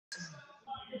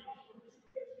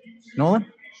Nolan?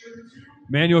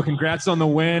 Emmanuel, congrats on the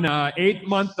win.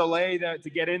 8-month delay to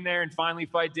get in there and finally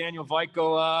fight Daniel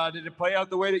Weichel. Did it play out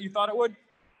the way that you thought it would?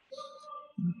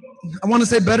 I want to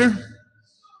say better.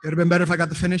 It would have been better if I got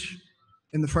the finish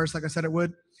in the first, like I said it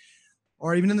would,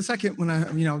 or even in the second when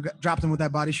I, dropped him with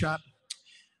that body shot.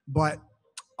 But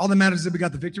all that matters is that we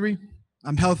got the victory.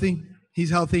 I'm healthy. He's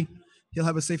healthy. He'll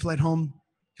have a safe flight home.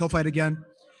 He'll fight again.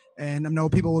 And I know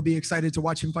people will be excited to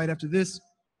watch him fight after this.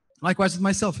 Likewise with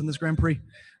myself in this Grand Prix.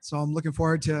 So I'm looking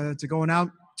forward to going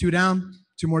out. 2 down,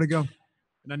 2 more to go.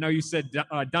 And I know you said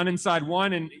done inside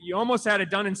 1, and you almost had it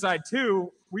done inside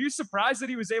 2. Were you surprised that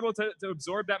he was able to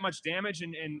absorb that much damage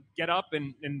and get up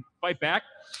and fight back?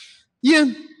 Yeah.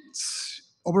 It's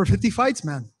over 50 fights,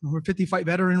 man. Over 50 fight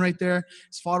veteran right there.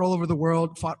 He's fought all over the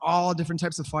world, fought all different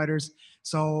types of fighters.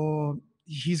 So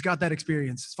he's got that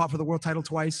experience. He's fought for the world title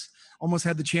twice. Almost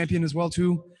had the champion as well,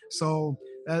 too. So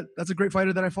that's a great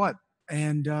fighter that I fought.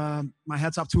 And my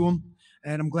hat's off to him.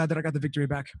 And I'm glad that I got the victory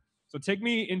back. So take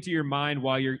me into your mind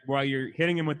while you're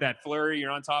hitting him with that flurry.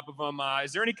 You're on top of him.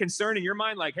 Is there any concern in your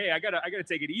mind, like, hey, I gotta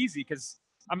take it easy because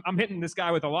I'm hitting this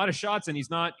guy with a lot of shots and he's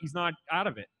not out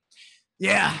of it?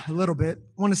 Yeah, a little bit.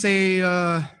 I want to say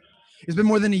it's been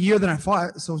more than a year that I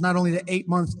fought. So it's not only the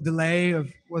 8-month delay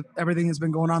of what everything that's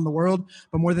been going on in the world,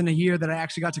 but more than a year that I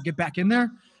actually got to get back in there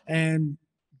and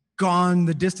gone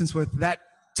the distance with that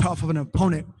tough of an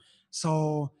opponent.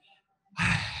 So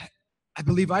I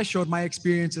believe I showed my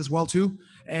experience as well too,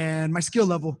 and my skill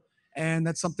level. And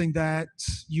that's something that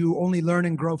you only learn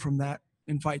and grow from that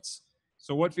in fights.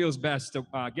 So what feels best,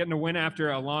 getting a win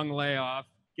after a long layoff,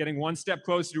 getting one step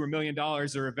closer to $1 million,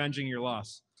 or avenging your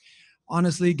loss?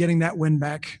 Honestly, getting that win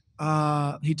back.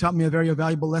 He taught me a very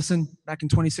valuable lesson back in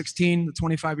 2016, the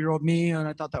 25-year-old me, and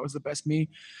I thought that was the best me.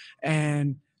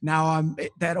 And now I'm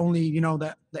that only,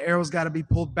 that the arrow's got to be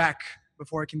pulled back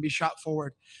before it can be shot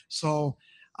forward. So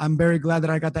I'm very glad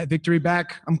that I got that victory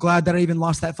back. I'm glad that I even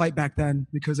lost that fight back then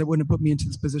because it wouldn't have put me into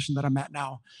this position that I'm at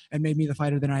now and made me the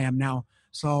fighter that I am now.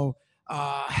 So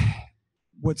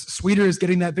what's sweeter is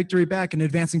getting that victory back and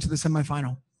advancing to the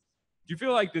semifinal. Do you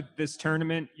feel like this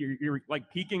tournament, you're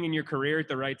like peaking in your career at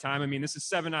the right time? I mean, this is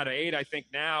 7 out of 8, I think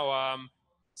now.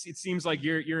 It seems like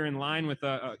you're in line with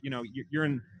you're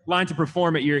in line to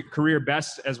perform at your career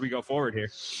best as we go forward here.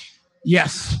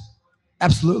 Yes,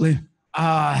 absolutely.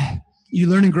 You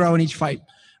learn and grow in each fight.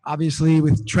 Obviously,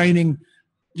 with training,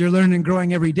 you're learning and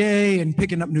growing every day and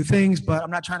picking up new things, but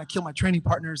I'm not trying to kill my training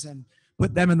partners and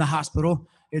put them in the hospital.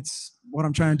 It's what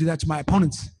I'm trying to do that to my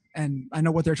opponents, and I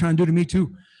know what they're trying to do to me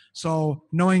too. So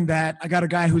knowing that I got a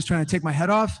guy who's trying to take my head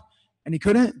off and he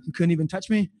couldn't even touch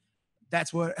me,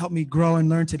 that's what helped me grow and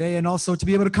learn today. And also to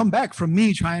be able to come back from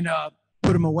me trying to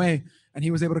put him away, and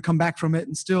he was able to come back from it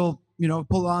and still,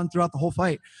 pull on throughout the whole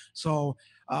fight. So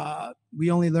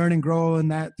we only learn and grow in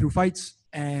that through fights,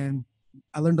 and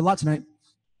I learned a lot tonight.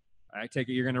 I take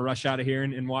it you're going to rush out of here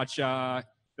and watch the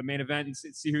main event and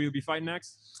see who you'll be fighting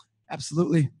next?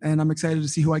 Absolutely, and I'm excited to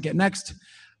see who I get next.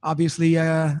 Obviously,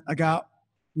 I got,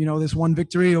 this one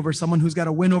victory over someone who's got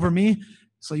a win over me,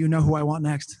 so you know who I want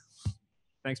next.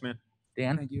 Thanks, man.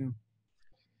 Dan? Thank you.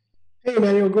 Hey,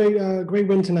 Emmanuel, great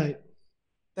win tonight.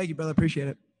 Thank you, brother. Appreciate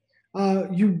it.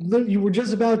 You were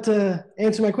just about to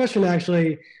answer my question,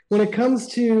 actually. When it comes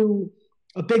to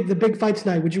the big fight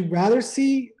tonight, would you rather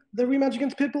see the rematch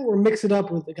against Pitbull or mix it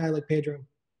up with a guy like Pedro?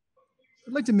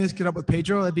 I'd like to mix it up with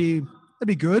Pedro. That'd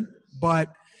be good, but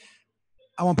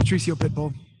I want Patricio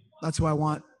Pitbull. That's who I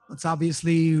want. That's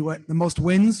obviously what the most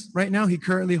wins right now. He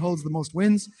currently holds the most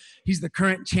wins. He's the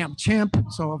current champ,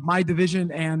 so of my division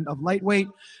and of lightweight,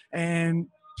 and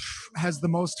has the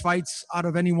most fights out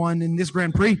of anyone in this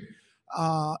Grand Prix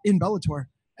in Bellator.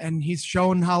 And he's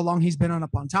shown how long he's been on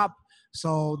top.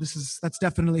 So that's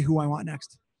definitely who I want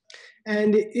next.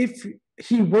 And if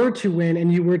he were to win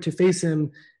and you were to face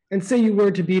him, and say you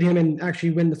were to beat him and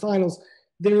actually win the finals,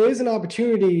 there is an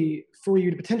opportunity for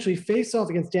you to potentially face off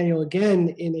against Daniel again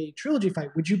in a trilogy fight.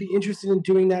 Would you be interested in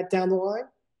doing that down the line?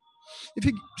 If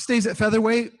he stays at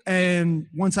featherweight, and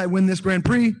once I win this Grand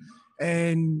Prix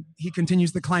and he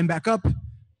continues to climb back up,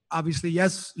 obviously,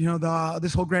 yes,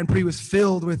 this whole Grand Prix was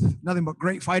filled with nothing but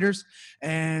great fighters.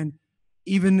 And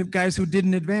even guys who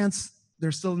didn't advance,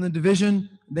 they're still in the division.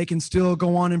 They can still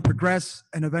go on and progress.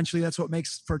 And eventually that's what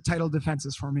makes for title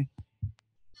defenses for me.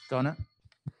 Donna?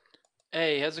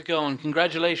 Hey, how's it going?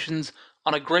 Congratulations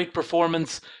on a great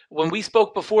performance. When we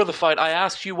spoke before the fight, I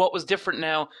asked you what was different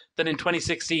now than in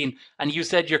 2016, and you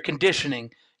said your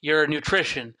conditioning, your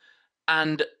nutrition,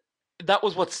 and that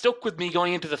was what stuck with me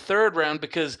going into the third round,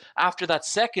 because after that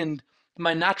second,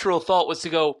 my natural thought was to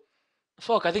go,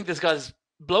 fuck, I think this guy's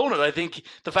blown it. I think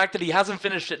the fact that he hasn't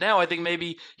finished it now, I think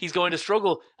maybe he's going to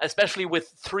struggle, especially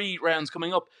with 3 rounds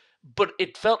coming up. But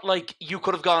it felt like you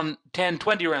could have gone 10,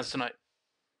 20 rounds tonight.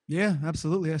 Yeah,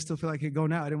 absolutely. I still feel like I could go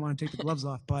now. I didn't want to take the gloves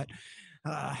off, but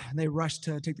they rushed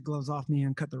to take the gloves off me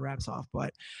and cut the wraps off.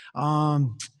 But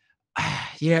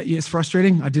yeah, it's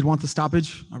frustrating. I did want the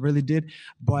stoppage. I really did.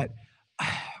 But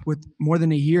with more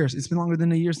than a year, it's been longer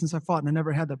than a year since I fought, and I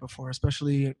never had that before.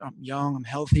 Especially, I'm young, I'm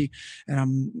healthy, and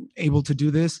I'm able to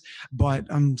do this. But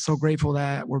I'm so grateful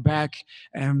that we're back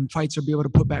and fights are be able to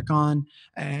put back on.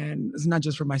 And it's not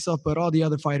just for myself, but all the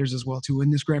other fighters as well too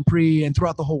in this Grand Prix and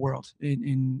throughout the whole world.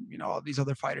 In all these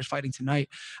other fighters fighting tonight,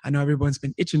 I know everyone's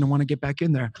been itching to want to get back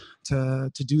in there to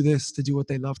do this, to do what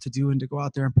they love to do, and to go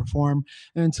out there and perform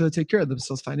and to take care of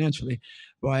themselves financially.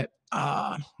 But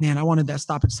man, I wanted that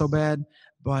stoppage so bad.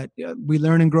 But we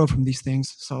learn and grow from these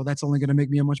things. So that's only going to make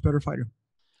me a much better fighter.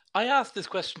 I ask this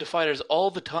question to fighters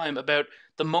all the time about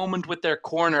the moment with their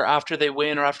corner after they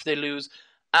win or after they lose.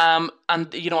 And,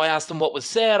 I asked them what was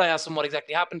said. I asked them what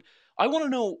exactly happened. I want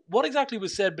to know what exactly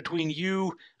was said between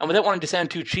you and, without wanting to sound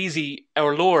too cheesy,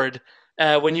 our Lord,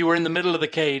 when you were in the middle of the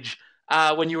cage,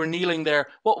 when you were kneeling there.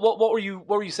 What were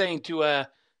you saying to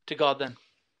God then?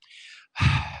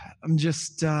 I'm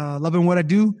just loving what I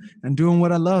do and doing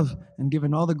what I love and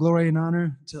giving all the glory and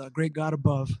honor to the great God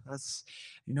above. That's,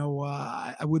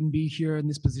 I wouldn't be here in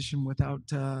this position without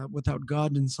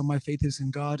God. And so my faith is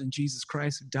in God and Jesus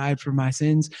Christ, who died for my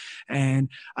sins. And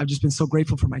I've just been so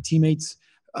grateful for my teammates,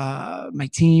 my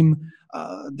team,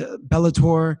 the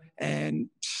Bellator, and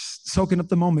soaking up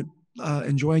the moment.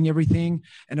 Enjoying everything,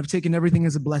 and I've taken everything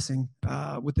as a blessing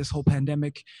with this whole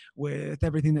pandemic, with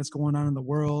everything that's going on in the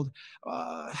world.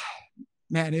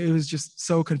 Man, it was just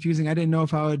so confusing. I didn't know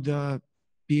if I would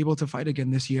be able to fight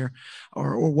again this year,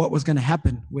 or what was going to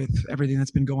happen with everything that's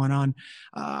been going on.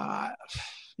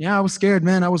 Yeah, I was scared,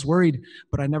 man. I was worried,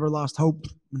 but I never lost hope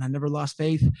and I never lost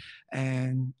faith.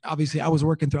 And obviously, I was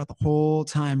working throughout the whole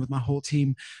time with my whole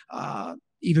team.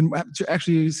 Even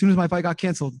actually, as soon as my fight got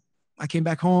canceled, I came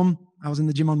back home. I was in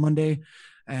the gym on Monday,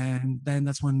 and then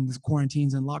that's when the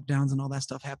quarantines and lockdowns and all that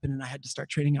stuff happened, and I had to start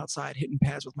training outside, hitting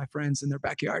pads with my friends in their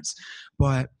backyards.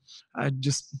 But I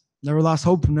just never lost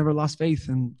hope and never lost faith,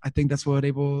 and I think that's what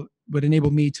would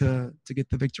enable me to get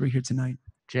the victory here tonight.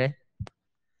 Jay?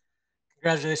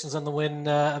 Congratulations on the win,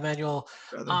 Emmanuel.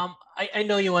 I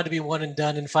know you want to be one and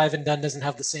done, and 5 and done doesn't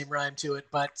have the same rhyme to it,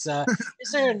 but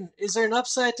is there an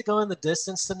upside to going the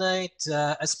distance tonight,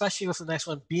 especially with the next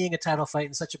one being a title fight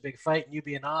and such a big fight and you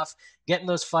being off, getting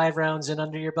those 5 rounds in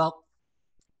under your belt?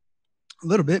 A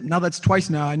little bit. Now that's twice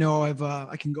now. I know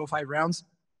I can go 5 rounds.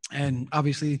 And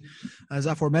obviously, as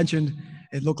aforementioned,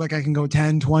 it looked like I can go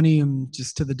 10, 20, and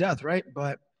just to the death, right?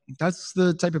 But that's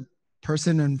the type of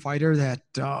person and fighter that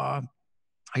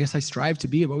I guess I strive to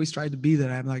be. I've always tried to be that.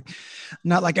 I'm like,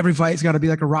 not like every fight's got to be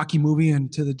like a Rocky movie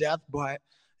and to the death, but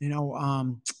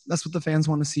that's what the fans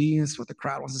want to see. That's what the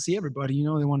crowd wants to see. Everybody,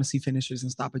 they want to see finishes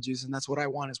and stoppages, and that's what I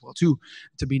want as well too,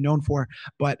 to be known for.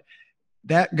 But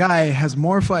that guy has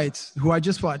more fights. Who I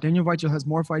just fought, Daniel Weichel, has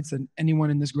more fights than anyone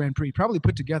in this Grand Prix, probably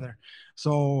put together.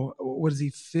 So what is he,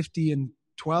 50-12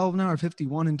 now, or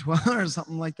 51-12 or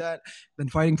something like that? Been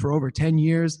fighting for over 10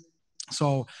 years.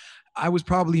 So I was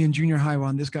probably in junior high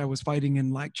when this guy was fighting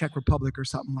in like Czech Republic or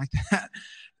something like that.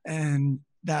 And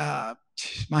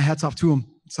my hat's off to him.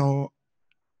 So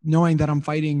knowing that I'm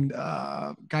fighting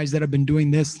guys that have been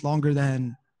doing this longer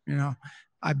than,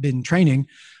 I've been training,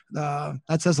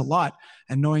 that says a lot.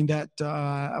 And knowing that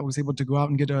I was able to go out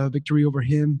and get a victory over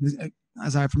him,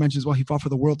 as I mentioned as well, he fought for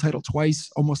the world title twice,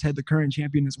 almost had the current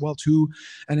champion as well too.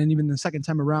 And then even the second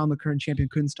time around, the current champion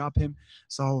couldn't stop him.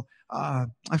 So I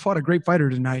fought a great fighter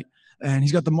tonight. And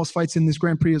he's got the most fights in this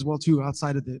Grand Prix as well too,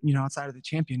 outside of the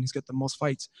champion. He's got the most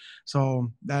fights.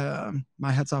 So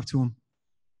my hat's off to him.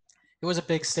 It was a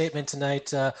big statement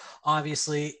tonight.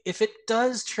 Obviously, if it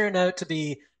does turn out to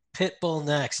be Pitbull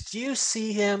next, do you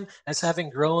see him as having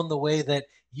grown the way that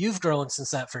you've grown since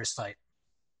that first fight?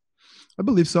 I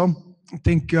believe so. I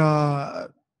think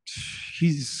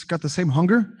he's got the same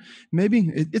hunger.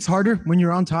 Maybe it's harder when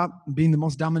you're on top, being the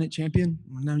most dominant champion.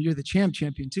 Now you're the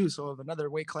champion too. So of another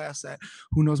weight class that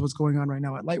who knows what's going on right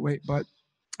now at lightweight. But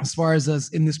as far as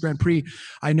in this Grand Prix,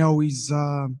 I know he's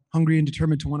hungry and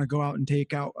determined to want to go out and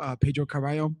take out Pedro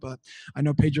Carvalho. But I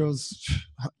know Pedro's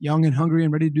young and hungry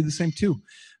and ready to do the same too.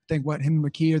 I think him and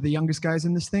McKee are the youngest guys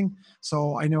in this thing.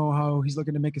 So I know how he's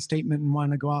looking to make a statement and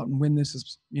want to go out and win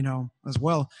this as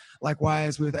well.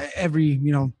 Likewise with every,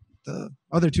 the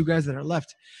other 2 guys that are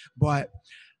left. But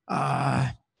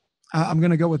I'm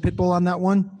going to go with Pitbull on that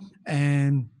one.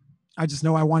 And I just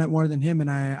know I want it more than him,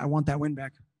 and I want that win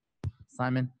back.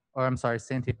 Simon, or I'm sorry,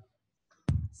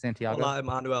 Santiago. Hola,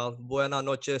 Emmanuel. Buenas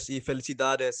noches y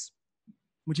felicidades.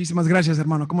 Muchísimas gracias,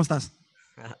 hermano. ¿Cómo estás?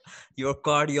 Your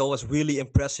cardio was really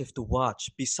impressive to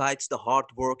watch. Besides the hard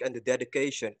work and the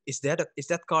dedication, is that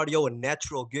cardio a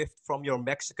natural gift from your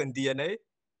Mexican DNA?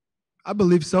 I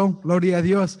believe so. Gloria a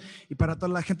Dios. Y para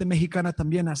toda la gente mexicana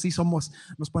también, así somos.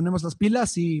 Nos ponemos las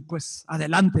pilas y pues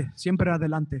adelante, siempre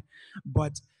adelante.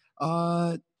 But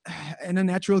and a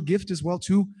natural gift as well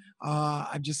too.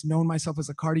 I've just known myself as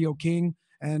a cardio king,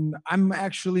 and I'm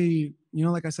actually,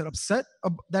 like I said, upset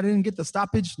that I didn't get the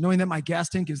stoppage, knowing that my gas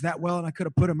tank is that well and I could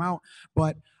have put him out.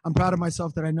 But I'm proud of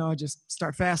myself that I know I just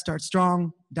start fast, start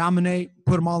strong, dominate,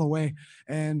 put them all away.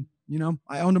 And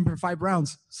I owned him for 5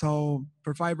 rounds. So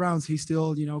for 5 rounds, he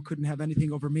still, couldn't have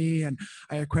anything over me. And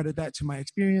I accredit that to my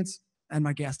experience and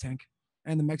my gas tank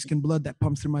and the Mexican blood that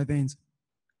pumps through my veins.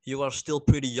 You are still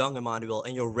pretty young, Emmanuel,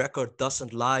 and your record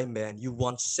doesn't lie, man. You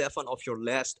won 7 of your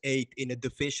last 8 in a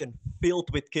division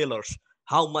filled with killers.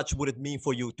 How much would it mean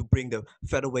for you to bring the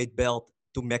featherweight belt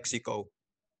to Mexico?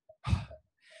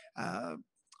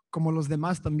 Como los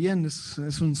demás también, es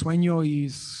un sueño y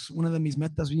es una de mis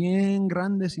metas bien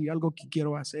grandes y algo que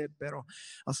quiero hacer, pero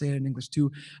I'll say it in English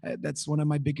too. That's one of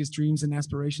my biggest dreams and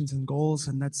aspirations and goals,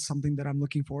 and that's something that I'm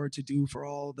looking forward to do for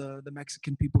all the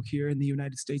Mexican people here in the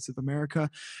United States of America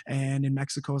and in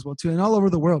Mexico as well too, and all over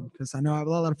the world, because I know I have a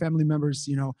lot of family members,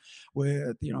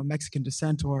 with, Mexican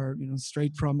descent or,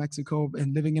 straight from Mexico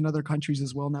and living in other countries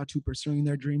as well now too, pursuing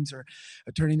their dreams or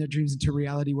turning their dreams into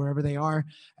reality wherever they are,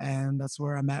 and that's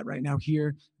where I'm at right now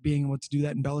here, being able to do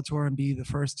that in Bellator and be the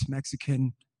first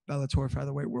Mexican Bellator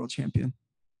featherweight world champion.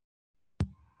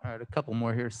 All right, a couple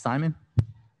more here. Simon?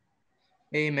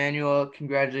 Hey, Emmanuel,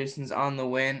 congratulations on the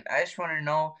win. I just want to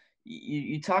know,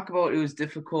 you talk about it was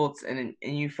difficult and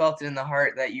you felt it in the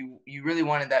heart that you really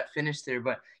wanted that finish there,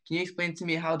 but can you explain to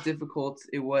me how difficult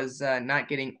it was not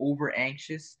getting over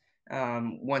anxious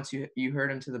once you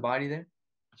hurt him to the body there?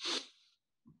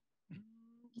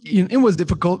 It was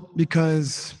difficult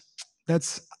because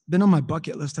that's been on my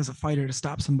bucket list as a fighter, to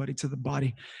stop somebody to the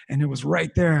body, and it was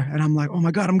right there, and I'm like, oh my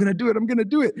God, I'm gonna do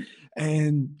it.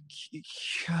 And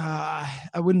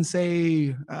I wouldn't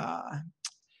say I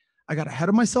got ahead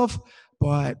of myself,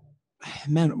 but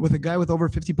man, with a guy with over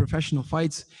 50 professional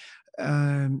fights,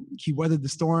 he weathered the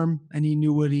storm, and he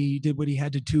knew what he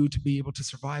had to do to be able to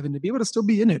survive and to be able to still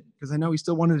be in it, because I know he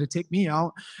still wanted to take me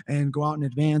out and go out in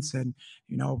advance and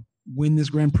win this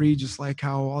Grand Prix, just like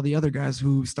how all the other guys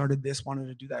who started this wanted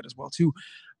to do that as well too.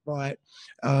 But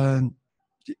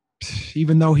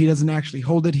even though he doesn't actually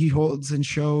hold it, he holds and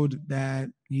showed that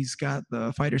he's got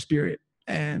the fighter spirit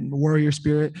and the warrior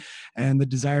spirit and the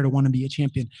desire to want to be a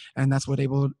champion, and that's what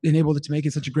enabled it to make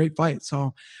it such a great fight.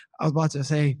 So I was about to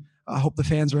say, I hope the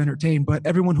fans are entertained, but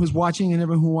everyone who's watching and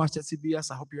everyone who watched at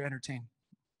CBS, I hope you're entertained.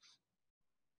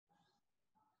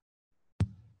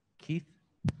 Keith?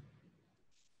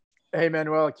 Hey,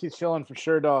 Manuel, Keith Schilling for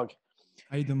Sure Dog.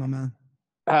 How you doing, my man?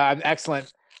 I'm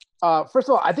excellent. First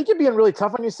of all, I think you're being really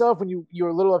tough on yourself when you were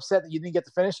a little upset that you didn't get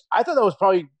to finish. I thought that was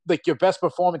probably like your best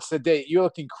performance to date. You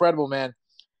looked incredible, man.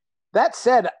 That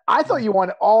said, I thought you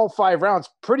won all 5 rounds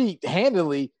pretty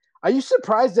handily. Are you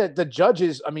surprised that the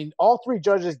judges, all 3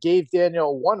 judges gave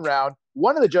Daniel 1 round.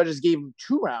 One of the judges gave him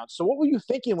 2 rounds. So what were you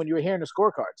thinking when you were hearing the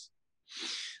scorecards?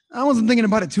 I wasn't thinking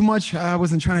about it too much. I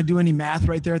wasn't trying to do any math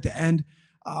right there at the end.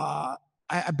 I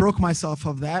broke myself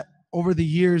of that over the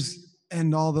years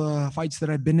and all the fights that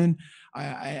I've been in.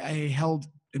 I held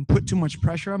and put too much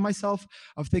pressure on myself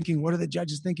of thinking, what are the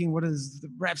judges thinking? What is the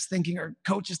refs thinking or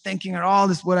coaches thinking or all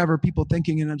this, whatever people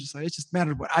thinking. And I'm just like, it's just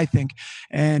mattered what I think.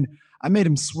 And I made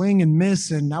him swing and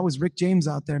miss. And I was Rick James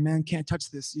out there, man, can't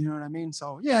touch this. You know what I mean?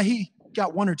 So yeah, he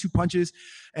got 1 or 2 punches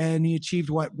and he achieved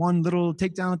one little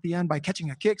takedown at the end by catching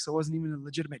a kick. So it wasn't even a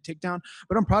legitimate takedown,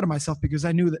 but I'm proud of myself because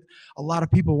I knew that a lot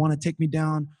of people want to take me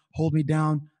down, hold me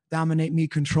down, dominate me,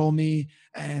 control me,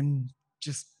 and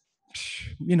just,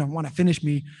 want to finish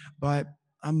me. But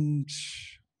I'm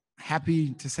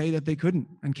happy to say that they couldn't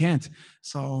and can't.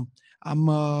 So I'm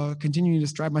continuing to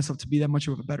strive myself to be that much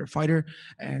of a better fighter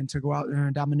and to go out there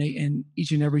and dominate in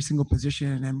each and every single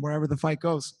position. And wherever the fight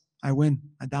goes, I win,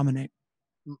 I dominate.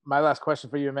 My last question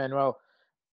for you, Emmanuel.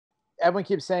 Everyone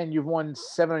keeps saying you've won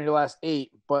 7 of your last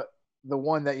 8, but the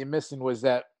one that you're missing was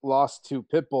that loss to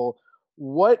Pitbull.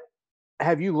 What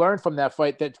have you learned from that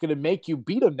fight that's going to make you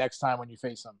beat him next time when you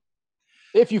face him?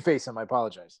 If you face him, I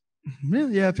apologize.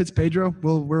 Yeah, if it's Pedro,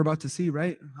 well, we're about to see,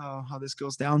 right, how this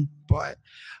goes down. But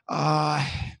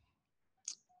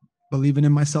believing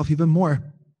in myself even more.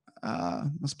 I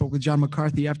spoke with John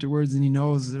McCarthy afterwards, and he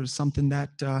knows there's something that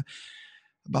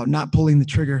about not pulling the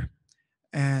trigger.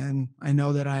 and I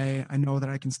know that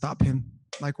I can stop him.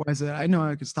 Likewise, I know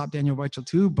I could stop Daniel Weichel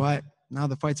too, but now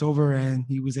the fight's over and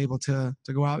he was able to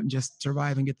go out and just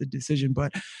survive and get the decision.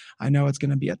 But I know it's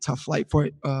going to be a tough flight for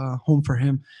home for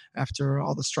him after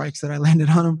all the strikes that I landed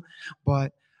on him.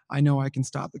 But I know I can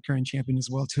stop the current champion as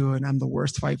well too, and I'm the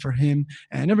worst fight for him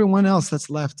and everyone else that's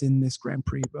left in this Grand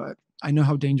Prix. But I know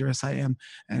how dangerous I am,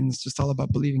 and it's just all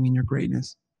about believing in your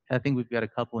greatness. I think we've got a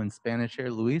couple in Spanish here.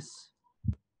 Luis.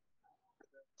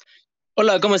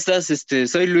 Hola, ¿cómo estás?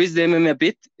 Soy Luis de MMA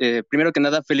Pit. Primero que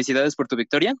nada, felicidades por tu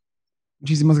victoria.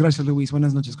 Muchísimas gracias, Luis.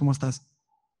 Buenas noches. ¿Cómo estás?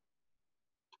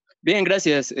 Bien,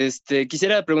 gracias.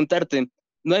 Quisiera preguntarte,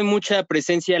 no hay mucha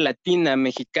presencia latina,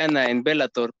 mexicana en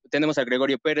Bellator. Tenemos a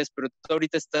Gregorio Pérez, pero tú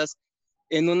ahorita estás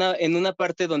en una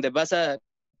parte donde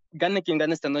gane quien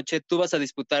gane esta noche, tú vas a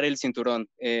disputar el cinturón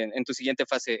en tu siguiente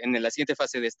fase, en la siguiente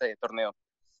fase de este torneo.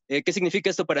 ¿Qué significa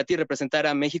esto para ti, representar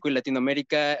a México y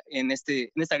Latinoamérica en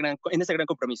este gran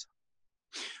compromiso?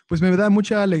 Pues me da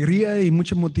mucha alegría y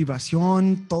mucha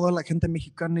motivación. Toda la gente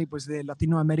mexicana y pues de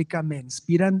Latinoamérica me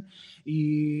inspiran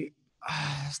y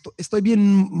estoy bien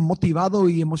motivado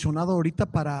y emocionado ahorita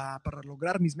para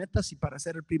lograr mis metas y para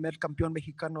ser el primer campeón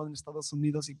mexicano en Estados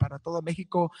Unidos y para todo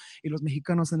México y los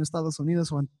mexicanos en Estados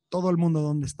Unidos o en todo el mundo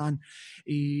donde están.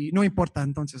 Y no importa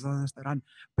entonces dónde estarán,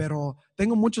 pero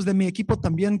tengo muchos de mi equipo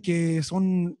también que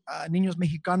son niños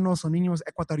mexicanos o niños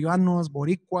ecuatorianos,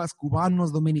 boricuas,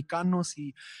 cubanos, dominicanos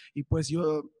y pues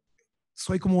yo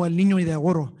soy como el niño de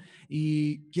oro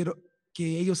y quiero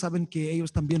que ellos saben que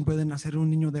ellos también pueden hacer un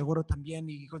niño de oro también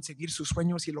y conseguir sus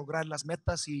sueños y lograr las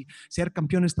metas y ser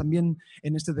campeones también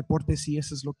en este deporte si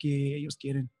eso es lo que ellos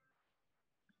quieren.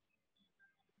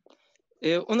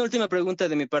 Una última pregunta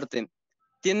de mi parte.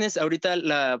 Tienes ahorita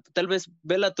tal vez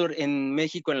Bellator en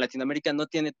México, en Latinoamérica, no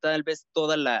tiene tal vez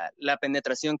toda la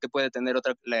penetración que puede tener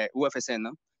la UFC,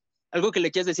 ¿no? Algo que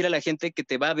le quieras decir a la gente que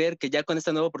te va a ver, que ya con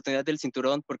esta nueva oportunidad del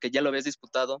cinturón, porque ya lo habías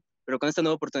disputado, pero con esta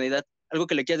nueva oportunidad, algo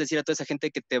que le quieras decir a toda esa gente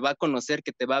que te va a conocer,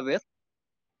 que te va a ver.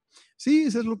 Sí,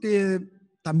 eso es lo que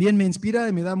también me inspira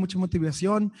y me da mucha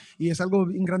motivación y es algo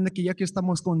bien grande que ya que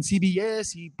estamos con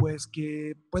CBS y pues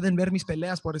que pueden ver mis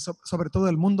peleas por eso, sobre todo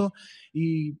el mundo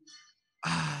y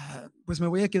pues me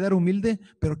voy a quedar humilde,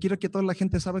 pero quiero que toda la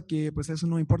gente sabe que pues eso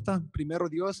no importa. Primero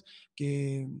Dios,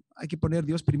 que hay que poner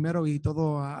Dios primero y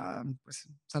todo pues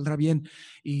saldrá bien.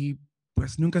 Y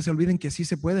pues nunca se olviden que sí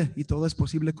se puede y todo es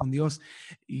posible con Dios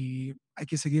y hay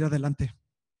que seguir adelante.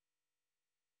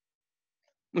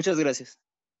 Muchas gracias.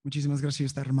 Muchísimas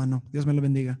gracias, hermano. Dios me lo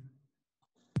bendiga.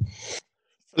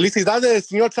 Felicidades,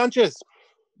 señor Sanchez.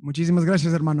 Muchísimas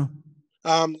gracias, hermano.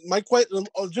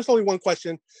 Just only one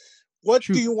question. What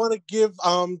Shoot. do you want to give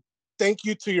thank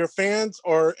you to your fans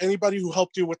or anybody who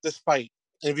helped you with this fight?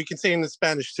 And if you can say in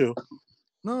Spanish too.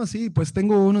 No, sí, pues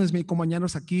tengo uno de mis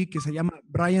compañeros aquí que se llama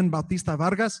Brian Bautista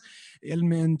Vargas. Él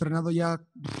me ha entrenado ya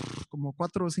como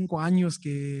 4 o 5 años,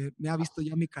 que me ha visto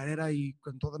ya mi carrera y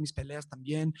con todas mis peleas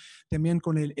también. También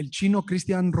con el chino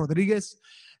Cristian Rodríguez,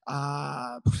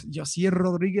 Josier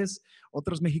Rodríguez,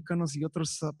 otros mexicanos y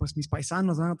otros, pues mis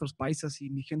paisanos, ¿no? Otros paisas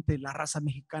y mi gente, la raza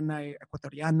mexicana,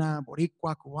 ecuatoriana,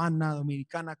 boricua, cubana,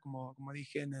 dominicana, como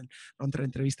dije en la otra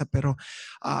entrevista, pero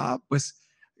pues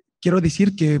quiero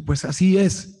decir que pues así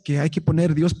es, que hay que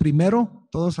poner Dios primero,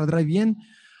 todo saldrá bien,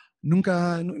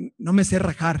 nunca, no me sé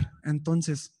rajar,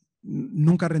 entonces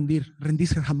nunca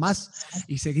rendirse jamás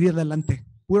y seguir adelante,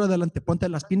 puro adelante, ponte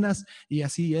las pinas y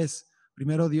así es,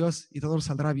 primero Dios y todo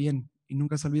saldrá bien y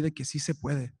nunca se olvide que sí se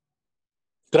puede.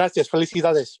 Gracias,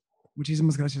 felicidades.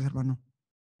 Muchísimas gracias, hermano.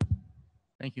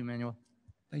 Thank you, Emmanuel.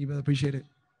 Thank you, brother, appreciate it.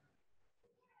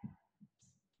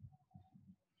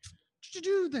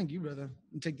 Thank you, brother.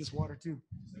 And take this water too.